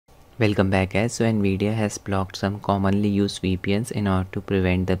Welcome back guys. So Nvidia has blocked some commonly used VPNs in order to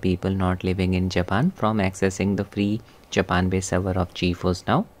prevent the people not living in Japan from accessing the free Japan based server of GeForce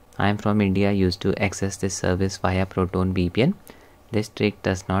Now. I am from India, used to access this service via Proton VPN. This trick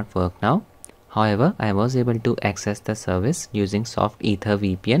does not work now. However, I was able to access the service using SoftEther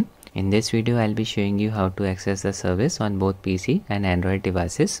VPN. In this video I'll be showing you how to access the service on both PC and Android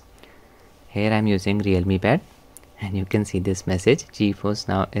devices. Here I am using Realme Pad. And you can see this message, GeForce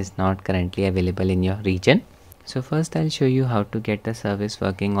Now is not currently available in your region. So first I'll show you how to get the service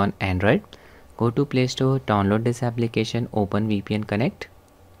working on Android. Go to Play Store, download this application OpenVPN Connect,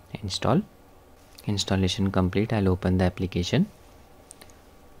 install. Installation complete. I'll open the application.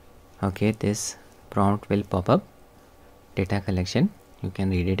 Okay, this prompt will pop up. Data collection, you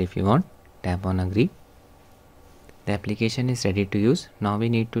can read it if you want. Tap on agree. The application is ready to use. Now we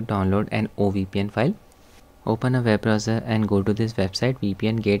need to download an OVPN file. Open a web browser and go to this website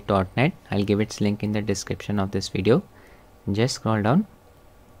vpngate.net. I'll give its link in the description of this video. Just scroll down.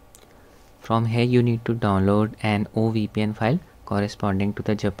 From here you need to download an OVPN file corresponding to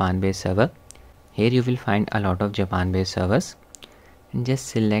the Japan based server. Here you will find a lot of Japan based servers. And just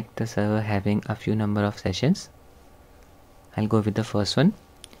select the server having a few number of sessions. I'll go with the first one.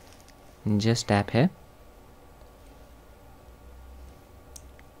 And just tap here.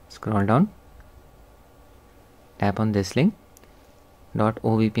 Scroll down. Tap on this link,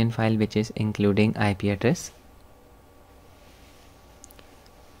 .ovpn file, which is including IP address.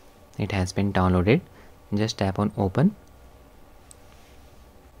 It has been downloaded. Just tap on open.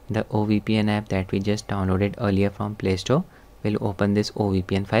 The OVPN app that we just downloaded earlier from Play Store will open this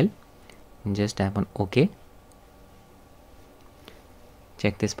OVPN file. Just tap on OK.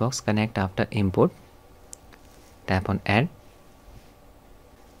 Check this box, connect after import. Tap on add.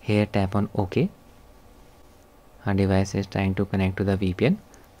 Here tap on OK. Our device is trying to connect to the VPN.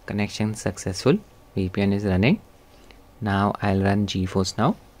 Connection successful. VPN is running. Now I'll run GeForce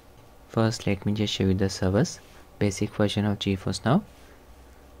Now. First let me just show you the service. Basic version of GeForce Now.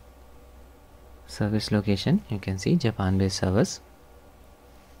 Service location, you can see Japan based servers.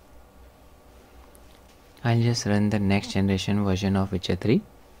 I'll just run the next generation version of Witcher 3.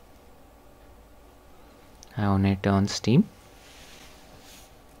 I own it on Steam.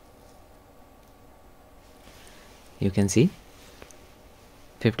 You can see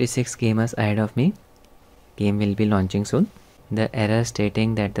 56 gamers ahead of me. Game will be launching soon. The error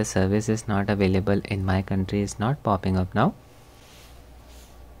stating that the service is not available in my country is not popping up now.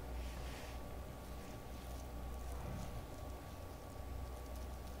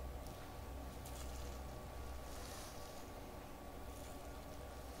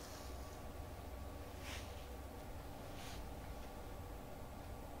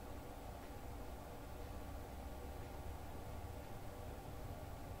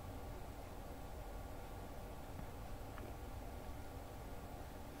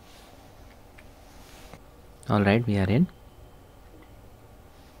 Alright, we are in.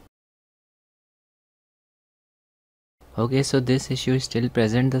 Okay, so this issue is still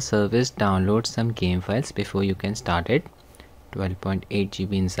present. The service downloads some game files before you can start it. 12.8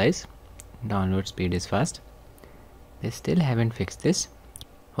 GB in size. Download speed is fast. They still haven't fixed this.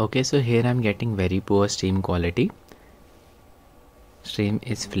 Okay, so here I'm getting very poor stream quality. Stream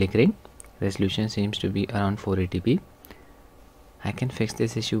is flickering. Resolution seems to be around 480p. I can fix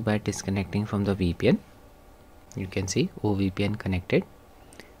this issue by disconnecting from the VPN. You can see OVPN connected.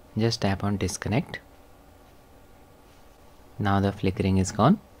 Just tap on disconnect. Now the flickering is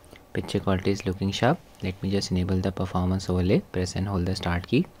gone. Picture quality is looking sharp. Let me just enable the performance overlay. Press and hold the start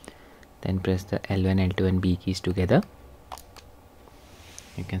key. Then press the L1, L2 and B keys together.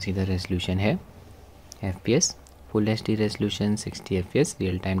 You can see the resolution here. FPS, Full HD resolution, 60 FPS,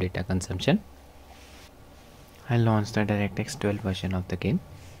 real-time data consumption. I'll launch the DirectX 12 version of the game.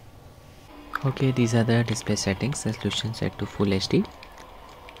 Okay, these are the display settings. Resolution set to Full HD.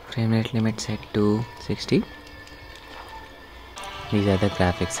 Frame rate limit set to 60. These are the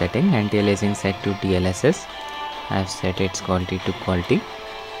graphics setting. Anti-aliasing set to DLSS. I have set its quality to quality.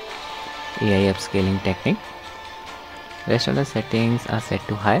 AI upscaling technique. Rest of the settings are set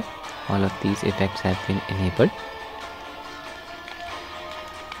to high. All of these effects have been enabled.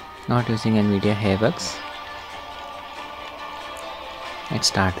 Not using Nvidia Hairworks. Let's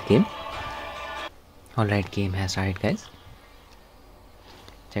start the game. Alright, game has started guys.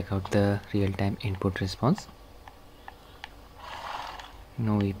 Check out the real-time input response.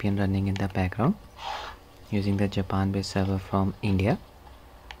 No VPN running in the background. Using the Japan based server from India.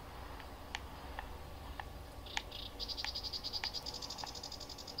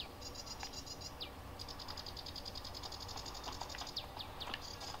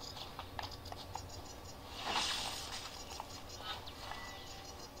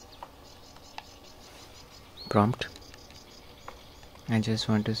 prompt. I just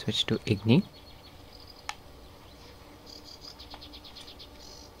want to switch to Igni.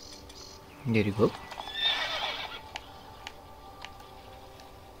 There you go.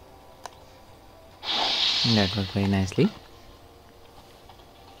 That worked very nicely.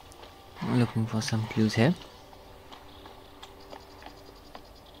 I'm looking for some clues here.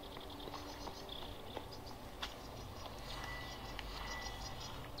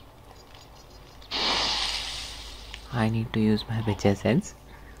 I need to use my bitch sense.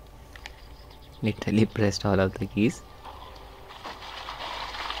 Literally pressed all of the keys.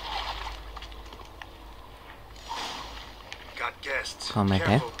 Got guests. Comment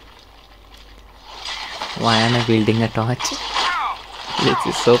here. Why am I wielding a torch? This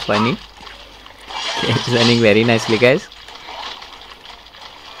is so funny. It's running very nicely, guys.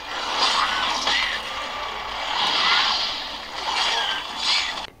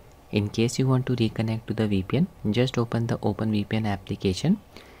 In case you want to reconnect to the VPN, just open the OpenVPN application.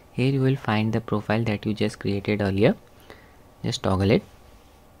 Here you will find the profile that you just created earlier. Just toggle it.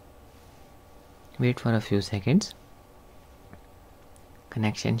 Wait for a few seconds.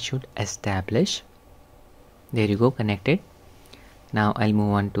 Connection should establish. There you go, connected. Now I'll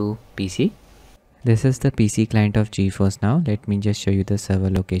move on to PC. This is the PC client of GeForce Now. Let me just show you the server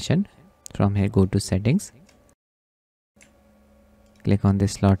location. From here, go to settings. Click on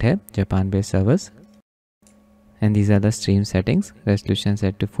this slot here, Japan based servers. And these are the stream settings. Resolution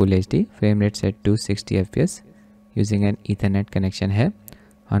set to Full HD, frame rate set to 60 FPS, using an Ethernet connection here.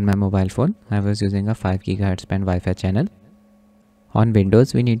 On my mobile phone, I was using a 5 GHz band Wi-Fi channel. On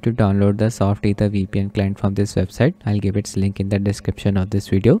Windows, we need to download the SoftEther VPN client from this website. I'll give its link in the description of this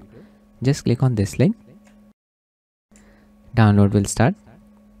video. Just click on this link. Download will start.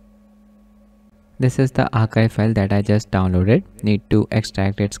 This is the archive file that I just downloaded. Need to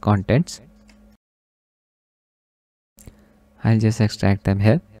extract its contents. I'll just extract them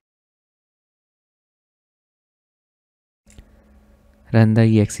here. Run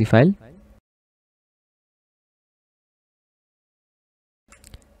the exe file.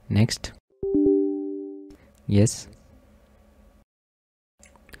 Next. Yes.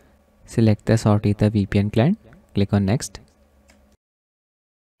 Select the SoftEther VPN client. Click on next.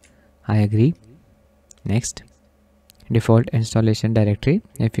 I agree. Next. Default installation directory.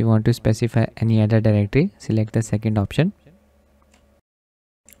 If you want to specify any other directory, select the second option.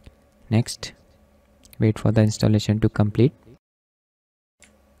 Next. Wait for the installation to complete.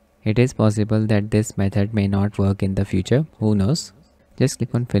 It is possible that this method may not work in the future. Who knows? Just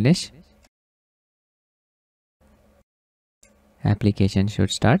click on finish. Application should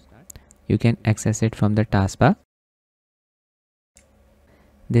start. You can access it from the taskbar.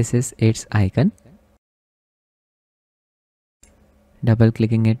 This is its icon. Double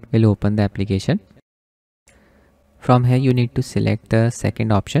clicking it will open the application. From here you need to select the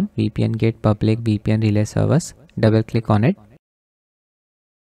second option, VPN Gate Public VPN Relay Servers. Double click on it.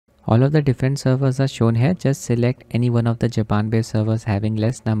 All of the different servers are shown here. Just select any one of the Japan based servers having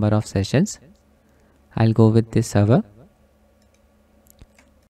less number of sessions. I'll go with this server.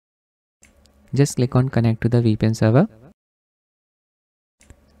 Just click on connect to the VPN server.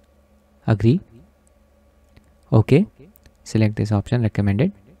 Agree. OK. Select this option,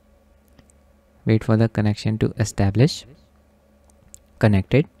 recommended. Wait for the connection to establish.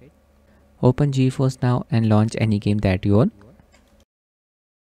 Connected. Open GeForce Now and launch any game that you own.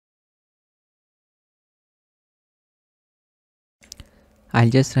 I'll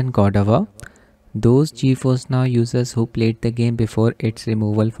just run God of War. Those GeForce Now users who played the game before its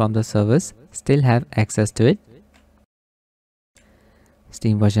removal from the service still have access to it.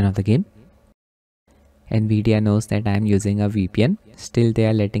 Steam version of the game. Nvidia knows that I am using a VPN. Still they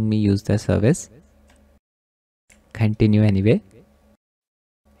are letting me use the service. Continue anyway.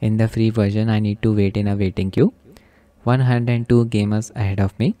 In the free version, I need to wait in a waiting queue. 102 gamers ahead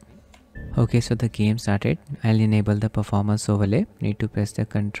of me. Okay, so the game started. I'll enable the performance overlay. Need to press the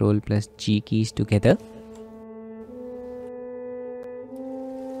Ctrl plus G keys together.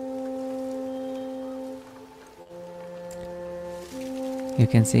 You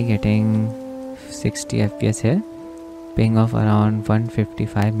can see getting 60 FPS here. Ping of around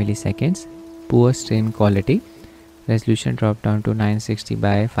 155 milliseconds. Poor stream quality. Resolution dropped down to 960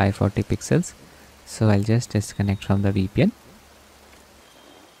 by 540 pixels. So I'll just disconnect from the VPN.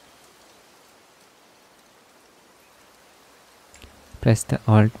 Press the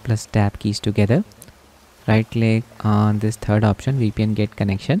Alt plus Tab keys together. Right click on this third option, VPN Gate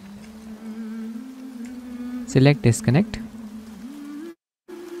Connection. Select Disconnect.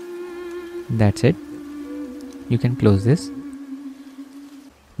 That's it. You can close this.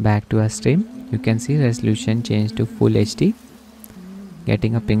 Back to our stream, you can see resolution changed to full HD,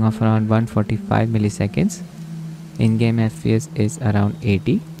 getting a ping of around 145 milliseconds. In-game FPS is around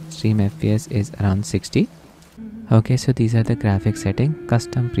 80, stream FPS is around 60. Okay, so these are the graphics setting,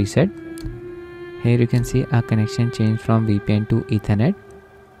 custom preset. Here you can see our connection changed from VPN to Ethernet.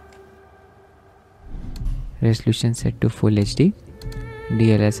 Resolution set to full HD.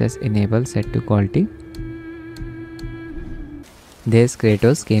 DLSS enable set to quality. There's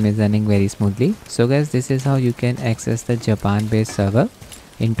Kratos, game is running very smoothly. So guys, this is how you can access the Japan based server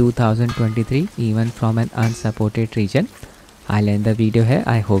in 2023 even from an unsupported region. I'll end the video here.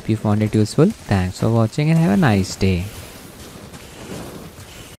 I hope you found it useful. Thanks for watching and have a nice day.